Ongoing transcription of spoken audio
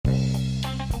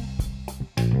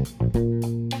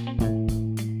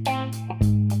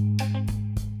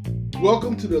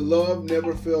Welcome to the Love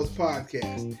Never Fails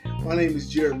podcast. My name is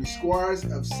Jeremy Squires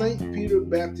of St. Peter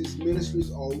Baptist Ministries,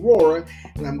 Aurora,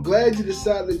 and I'm glad you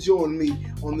decided to join me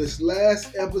on this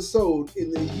last episode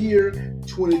in the year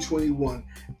 2021.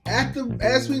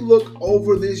 As we look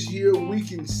over this year, we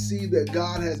can see that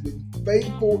God has been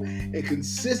faithful and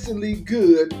consistently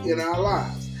good in our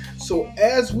lives. So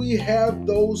as we have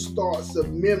those thoughts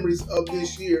of memories of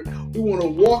this year, we want to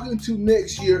walk into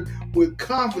next year with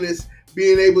confidence,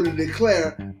 being able to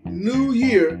declare new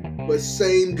year, but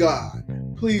same God.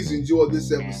 Please enjoy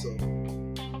this episode.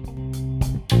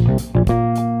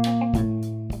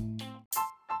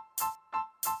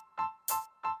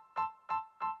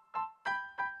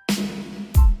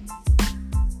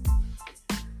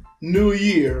 New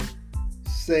year,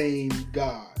 same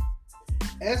God.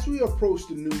 As we approach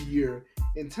the new year,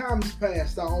 in times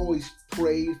past, I always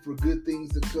prayed for good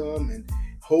things to come and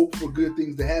hope for good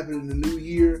things to happen in the new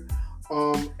year.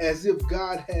 As if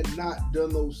God had not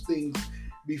done those things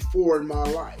before in my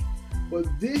life. But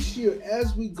this year,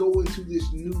 as we go into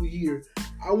this new year,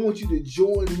 I want you to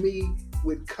join me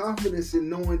with confidence in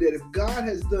knowing that if God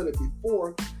has done it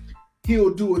before,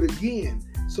 He'll do it again.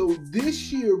 So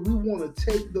this year, we want to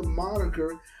take the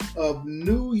moniker of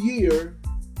New Year,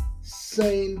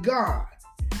 same God.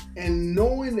 And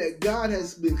knowing that God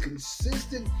has been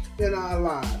consistent in our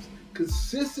lives,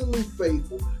 consistently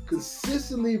faithful,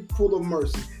 consistently full of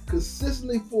mercy,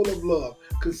 consistently full of love,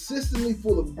 consistently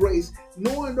full of grace.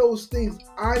 Knowing those things,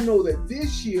 I know that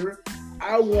this year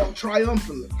I walk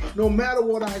triumphantly. No matter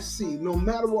what I see, no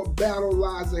matter what battle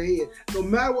lies ahead, no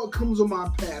matter what comes on my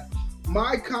path,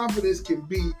 my confidence can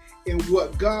be in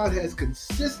what God has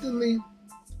consistently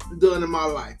done in my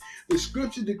life. The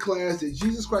scripture declares that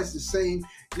Jesus Christ is the same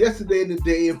yesterday and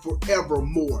today and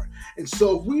forevermore. And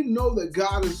so if we know that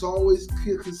God is always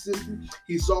consistent,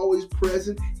 He's always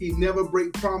present, He never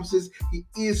breaks promises, He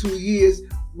is who He is,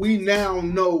 we now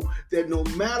know that no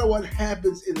matter what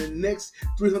happens in the next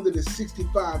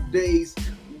 365 days,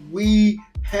 we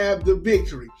have the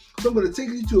victory. So I'm going to take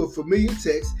you to a familiar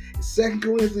text, 2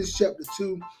 Corinthians chapter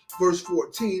 2, verse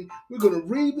 14. We're going to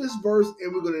read this verse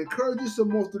and we're going to encourage you some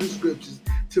more through the scriptures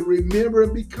to remember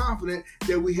and be confident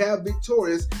that we have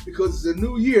victorious because it's a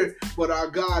new year, but our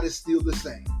God is still the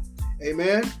same.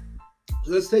 Amen.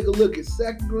 So let's take a look at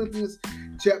 2 Corinthians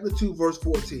chapter 2, verse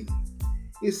 14.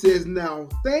 It says, "Now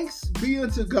thanks be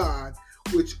unto God,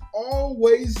 which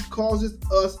always causes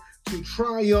us to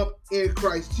triumph in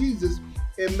Christ Jesus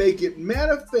and make it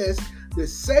manifest the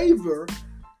savor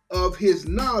of His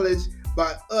knowledge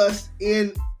by us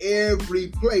in every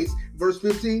place." Verse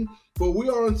 15, "For we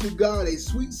are unto God a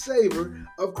sweet savor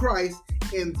of Christ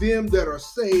in them that are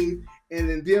saved and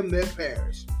in them that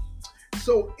perish."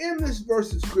 So in this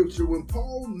verse of scripture, when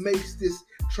Paul makes this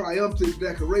triumphant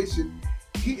declaration,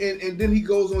 and then he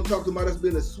goes on talking about us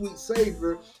being a sweet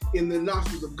savor in the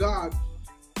nostrils of God.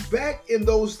 Back in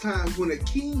those times when a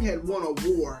king had won a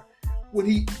war, when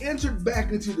he entered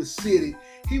back into the city,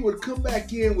 he would come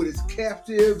back in with his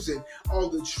captives and all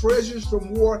the treasures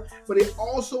from war, but he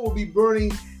also would be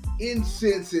burning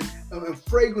incense and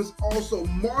fragrance, also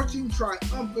marching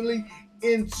triumphantly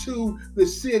into the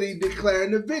city,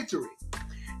 declaring the victory.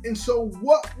 And so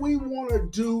what we want to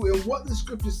do and what the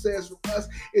scripture says for us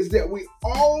is that we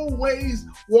always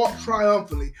walk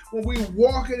triumphantly. When we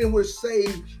walk in and we're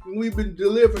saved, and we've been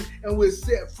delivered and we're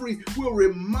set free, we're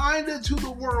reminded to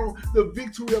the world the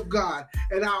victory of God.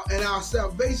 And our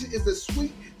salvation is a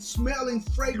sweet smelling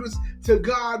fragrance to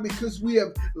God because we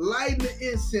have lighted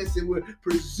the incense and we're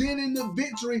presenting the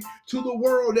victory to the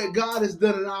world that God has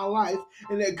done in our life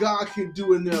and that God can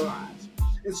do in their lives.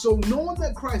 And so knowing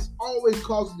that Christ always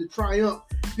causes to triumph,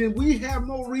 then we have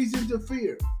no reason to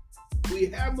fear. We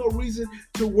have no reason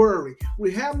to worry.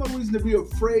 We have no reason to be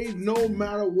afraid no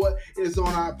matter what is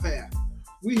on our path.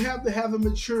 We have to have a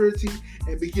maturity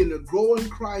and begin to grow in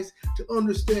Christ to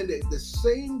understand that the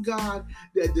same God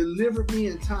that delivered me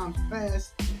in times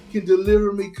past can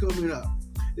deliver me coming up.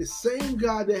 The same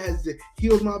God that has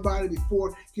healed my body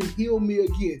before can heal me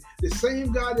again. The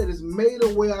same God that has made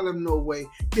a way out of no way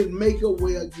can make a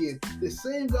way again. The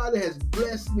same God that has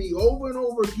blessed me over and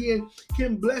over again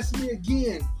can bless me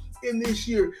again in this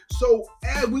year. So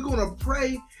as we're going to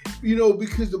pray,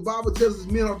 because the Bible tells us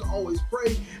men ought to always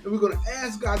pray, and we're going to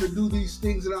ask God to do these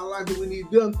things in our life that we need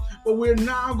done, but we're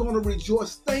now going to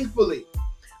rejoice thankfully,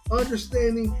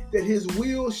 understanding that His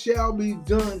will shall be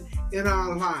done in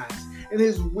our lives. And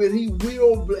when He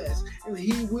will bless, and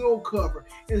He will cover,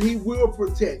 and He will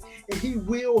protect, and He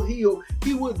will heal.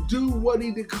 He will do what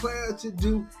He declared to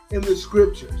do in the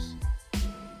scriptures.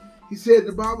 He said,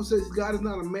 the Bible says God is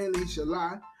not a man that he shall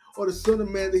lie, or the son of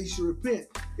man that he should repent.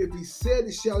 If he said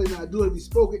it, shall he not do it? If he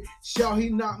spoke it, shall he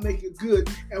not make it good?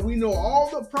 And we know all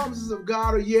the promises of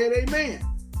God are yea and amen.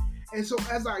 And so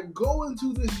as I go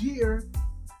into this year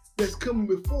that's coming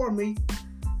before me,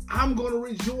 I'm going to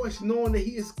rejoice knowing that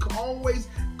he is always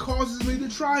causes me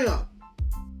to triumph.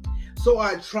 So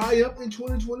I triumphed in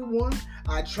 2021.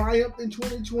 I triumphed in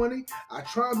 2020. I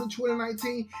triumphed in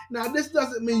 2019. Now, this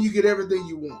doesn't mean you get everything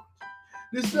you want.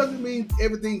 This doesn't mean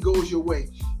everything goes your way.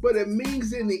 But it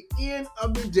means in the end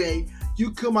of the day,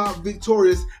 you come out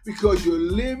victorious because you're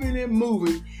living and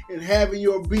moving and having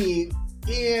your being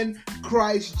in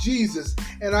Christ Jesus.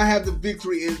 And I have the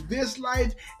victory in this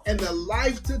life and the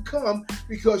life to come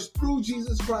because through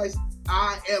Jesus Christ,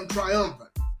 I am triumphant.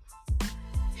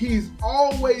 He's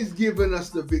always given us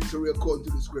the victory according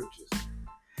to the scriptures.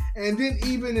 And then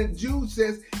even in Jude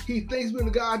says, he thanks be to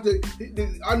God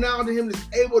that are now to him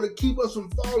that's able to keep us from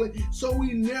falling. So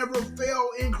we never fail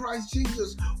in Christ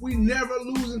Jesus. We never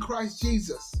lose in Christ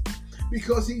Jesus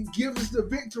because he gives us the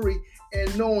victory.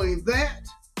 And knowing that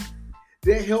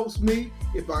helps me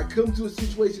if I come to a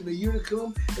situation the year to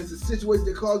come, it's a situation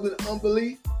that causes me to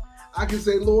unbelief. I can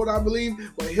say, Lord, I believe,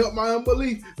 but help my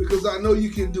unbelief because I know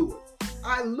you can do it.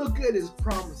 I look at his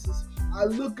promises. I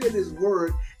look at his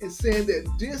word and saying that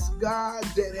this God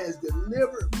that has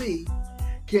delivered me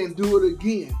can do it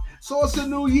again. So it's a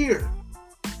new year.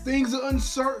 Things are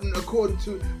uncertain according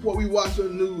to what we watch on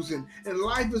the news, and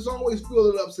life is always full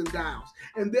of ups and downs.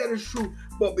 And that is true.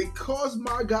 But because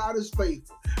my God is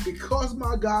faithful, because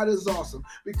my God is awesome,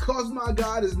 because my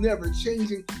God is never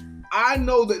changing, I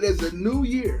know that there's a new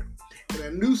year and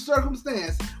a new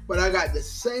circumstance, but I got the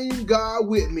same God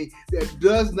with me that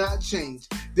does not change.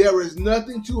 There is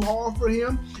nothing too hard for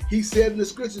him. He said in the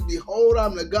scriptures, behold,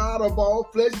 I'm the God of all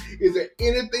flesh. Is there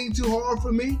anything too hard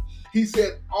for me? He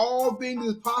said, all things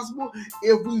is possible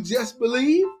if we just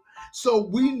believe. So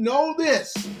we know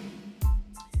this.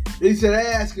 He said,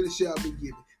 ask and it shall be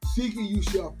given. Seek and you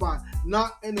shall find.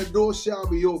 Knock and the door shall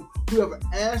be open. Whoever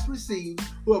asks receives.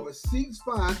 Whoever seeks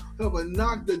finds. Whoever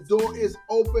knocks, the door is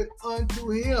open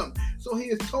unto him. So he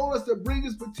has told us to bring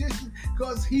his petition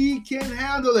because he can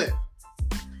handle it.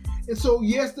 And so,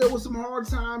 yes, there were some hard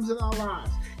times in our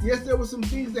lives. Yes, there were some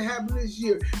things that happened this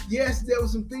year. Yes, there were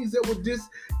some things that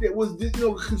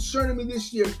was concerning me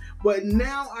this year. But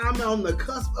now I'm on the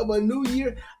cusp of a new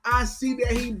year. I see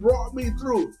that he brought me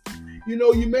through. You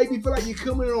know, you maybe feel like you're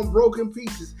coming in on broken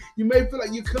pieces. You may feel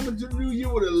like you're coming to the new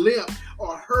year with a limp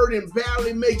or hurt and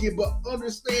barely make it, but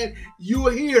understand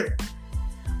you're here.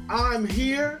 I'm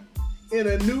here in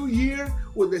a new year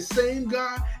with the same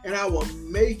God, and I will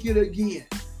make it again.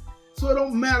 So it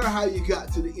don't matter how you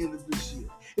got to the end of this year.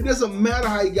 It doesn't matter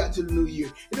how you got to the new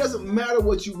year. It doesn't matter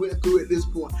what you went through at this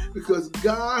point because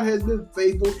God has been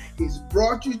faithful. He's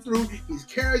brought you through. He's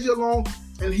carried you along,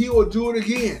 and he will do it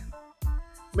again.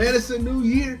 Man, it's a new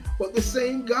year, but the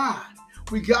same God.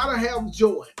 We got to have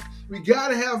joy. We got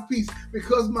to have peace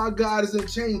because my God isn't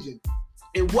changing.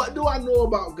 And what do I know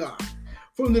about God?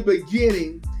 From the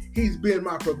beginning, he's been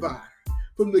my provider.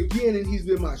 From the beginning, he's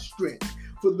been my strength.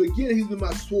 From the beginning, he's been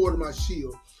my sword and my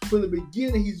shield. From the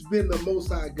beginning, he's been the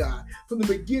Most High God. From the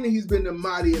beginning, he's been the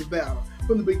mighty in battle.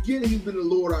 From the beginning, he's been the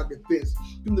Lord our defense.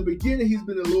 From the beginning, he's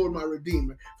been the Lord my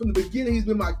redeemer. From the beginning, he's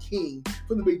been my king.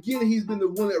 From the beginning, he's been the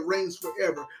one that reigns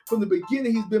forever. From the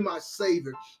beginning, he's been my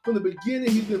savior. From the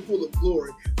beginning, he's been full of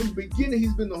glory. From the beginning,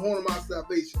 he's been the horn of my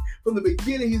salvation. From the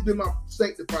beginning, he's been my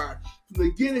sanctifier. From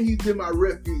the beginning, he's been my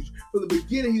refuge. From the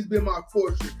beginning, he's been my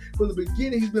fortress. From the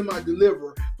beginning, he's been my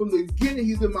deliverer. From the beginning,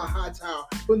 he's been my high tower.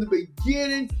 From the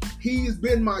beginning, he's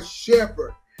been my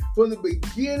shepherd. From the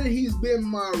beginning, he's been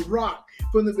my rock.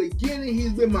 From the beginning,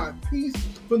 he's been my peace.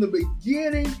 From the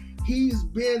beginning, he's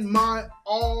been my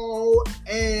all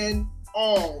and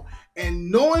all. And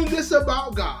knowing this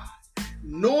about God,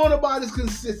 knowing about his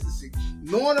consistency,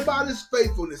 knowing about his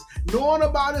faithfulness, knowing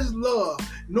about his love,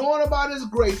 knowing about his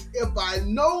grace, if I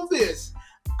know this,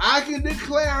 I can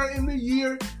declare in the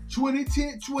year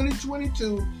 2010,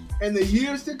 2022 and the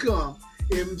years to come,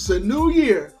 it's a new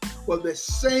year with the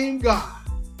same God.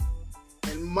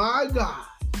 And my God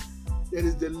that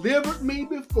has delivered me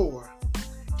before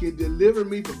can deliver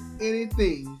me from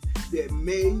anything that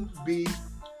may be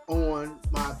on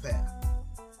my path.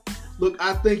 Look,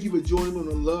 I thank you for joining me on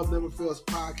the Love Never Fails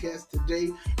podcast today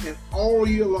and all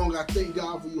year long. I thank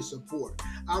God for your support.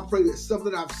 I pray that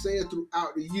something I've said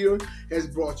throughout the year has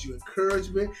brought you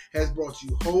encouragement, has brought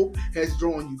you hope, has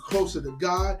drawn you closer to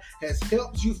God, has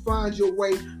helped you find your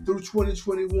way through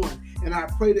 2021. And I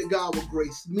pray that God will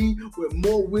grace me with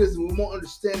more wisdom, with more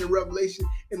understanding, revelation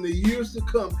in the years to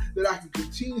come, that I can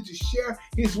continue to share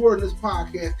His word in this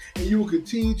podcast, and you will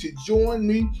continue to join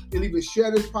me and even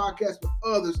share this podcast with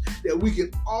others, that we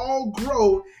can all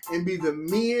grow and be the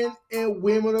men and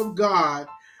women of God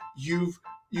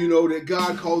that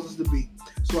God calls us to be.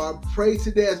 So I pray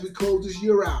today as we close this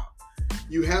year out,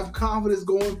 you have confidence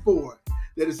going forward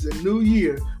that it's a new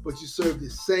year, but you serve the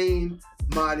same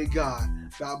mighty God.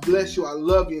 God bless you. I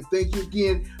love you. And thank you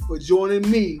again for joining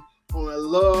me on a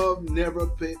Love Never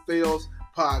Fails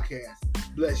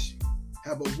podcast. Bless you.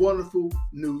 Have a wonderful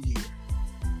new year.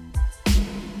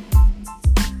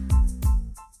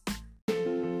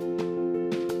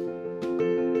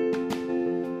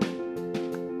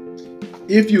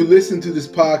 If you listen to this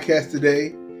podcast today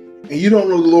and you don't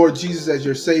know the Lord Jesus as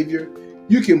your Savior,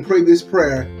 you can pray this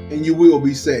prayer and you will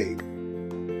be saved.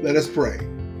 Let us pray.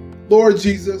 Lord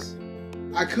Jesus,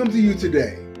 I come to you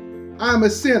today. I am a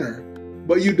sinner,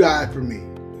 but you died for me.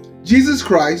 Jesus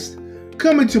Christ,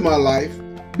 come into my life.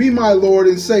 Be my Lord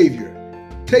and Savior.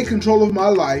 Take control of my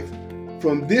life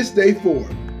from this day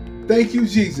forward. Thank you,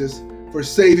 Jesus, for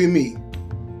saving me.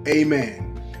 Amen.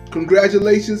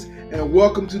 Congratulations and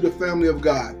welcome to the family of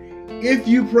God. If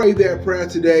you prayed that prayer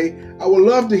today, I would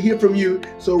love to hear from you.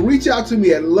 So reach out to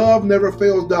me at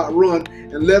loveneverfails.run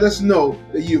and let us know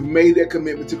that you've made that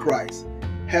commitment to Christ.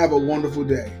 Have a wonderful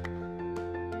day.